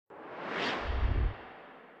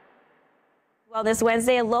Well, this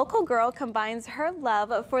Wednesday, a local girl combines her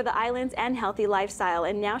love for the islands and healthy lifestyle,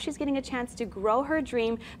 and now she's getting a chance to grow her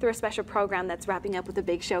dream through a special program that's wrapping up with a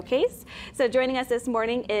big showcase. So joining us this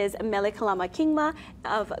morning is Mele Kalama-Kingma,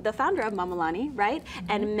 the founder of Mamalani, right?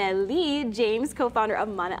 And Meli, James, co-founder of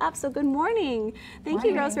Mana Up. So good morning. Thank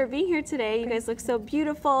you, girls, for being here today. You guys look so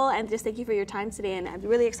beautiful, and just thank you for your time today. And I'm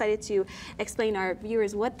really excited to explain our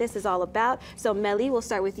viewers what this is all about. So Meli, we'll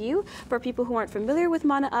start with you. For people who aren't familiar with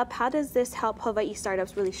Mana Up, how does this help Hawaii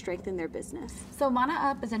startups really strengthen their business? So Mana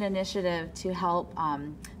Up is an initiative to help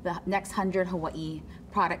the next 100 Hawaii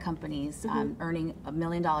product companies earning $1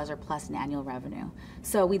 million or plus in annual revenue.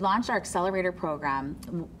 So we launched our accelerator program,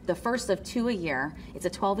 the first of 2 a year. It's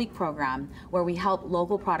a 12-week program where we help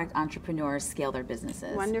local product entrepreneurs scale their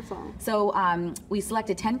businesses. Wonderful. So we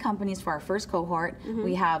selected 10 companies for our first cohort.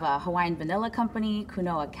 We have a Hawaiian vanilla company,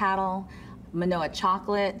 Kunoa Cattle, Manoa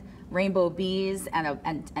Chocolate, Rainbow Bees, and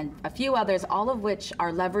a few others, all of which are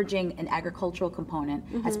leveraging an agricultural component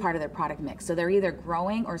as part of their product mix. So they're either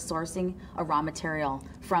growing or sourcing a raw material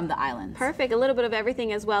from the islands. Perfect, a little bit of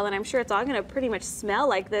everything as well, and I'm sure it's all gonna pretty much smell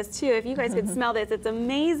like this too. If you guys could smell this, it's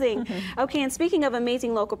amazing. Okay, and speaking of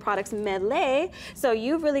amazing local products, Mele, so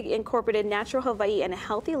you've really incorporated natural Hawaii and a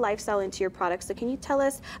healthy lifestyle into your products. So can you tell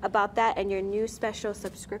us about that and your new special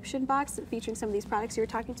subscription box featuring some of these products you were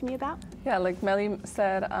talking to me about? Yeah, like Meli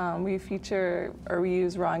said, we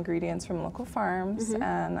use raw ingredients from local farms,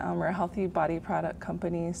 and we're a healthy body product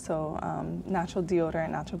company, so natural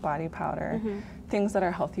deodorant, natural body powder, things that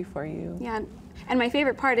are healthy for you. Yeah. And my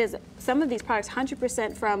favorite part is some of these products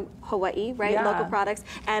 100% from Hawaii, right? Yeah. Local products,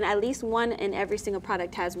 and at least one in every single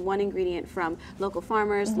product has one ingredient from local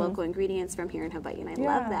farmers, local ingredients from here in Hawaii, and I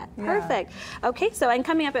love that. Perfect. Okay, so and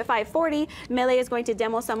coming up at 5:40, Mele is going to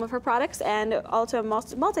demo some of her products and also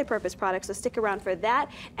multi-purpose products, so stick around for that.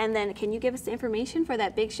 And then can you give us the information for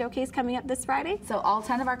that big showcase coming up this Friday? So all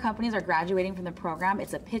 10 of our companies are graduating from the program.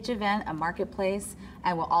 It's a pitch event, a marketplace,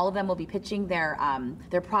 and all of them will be pitching their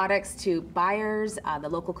products to buyers, the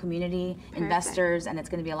local community, investors, and it's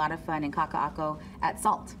going to be a lot of fun in Kaka'ako at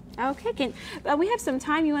SALT. Okay, we have some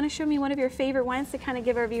time. You want to show me one of your favorite wines to kind of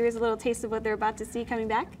give our viewers a little taste of what they're about to see coming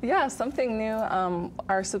back? Yeah, something new.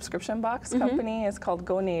 Our subscription box company is called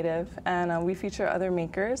Go Native, and we feature other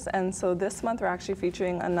makers. And so this month we're actually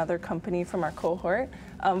featuring another company from our cohort,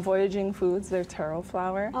 Voyaging Foods, their taro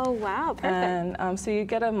flower. Oh wow, perfect. And so you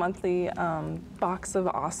get a monthly box of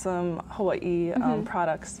awesome Hawaii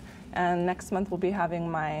products. And next month we'll be having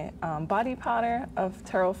my body powder of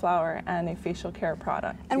taro flower and a facial care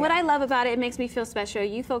product. And what I love about it, it makes me feel special.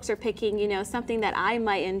 You folks are picking, you know, something that I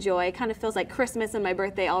might enjoy. It kind of feels like Christmas and my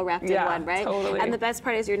birthday all wrapped in one, right? Totally. And the best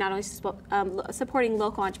part is you're not only supporting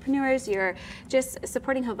local entrepreneurs, you're just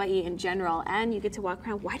supporting Hawaii in general, and you get to walk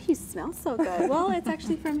around. Why do you smell so good? Well, it's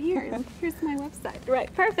actually from here. Here's my website.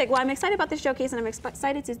 Right, perfect. Well, I'm excited about this showcase, and I'm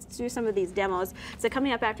excited to do some of these demos. So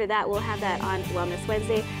coming up after that, we'll have that on Wellness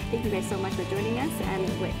Wednesday. Thank you guys so much for joining us, and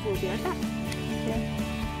we'll be right back. Yeah.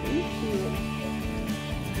 Thank you.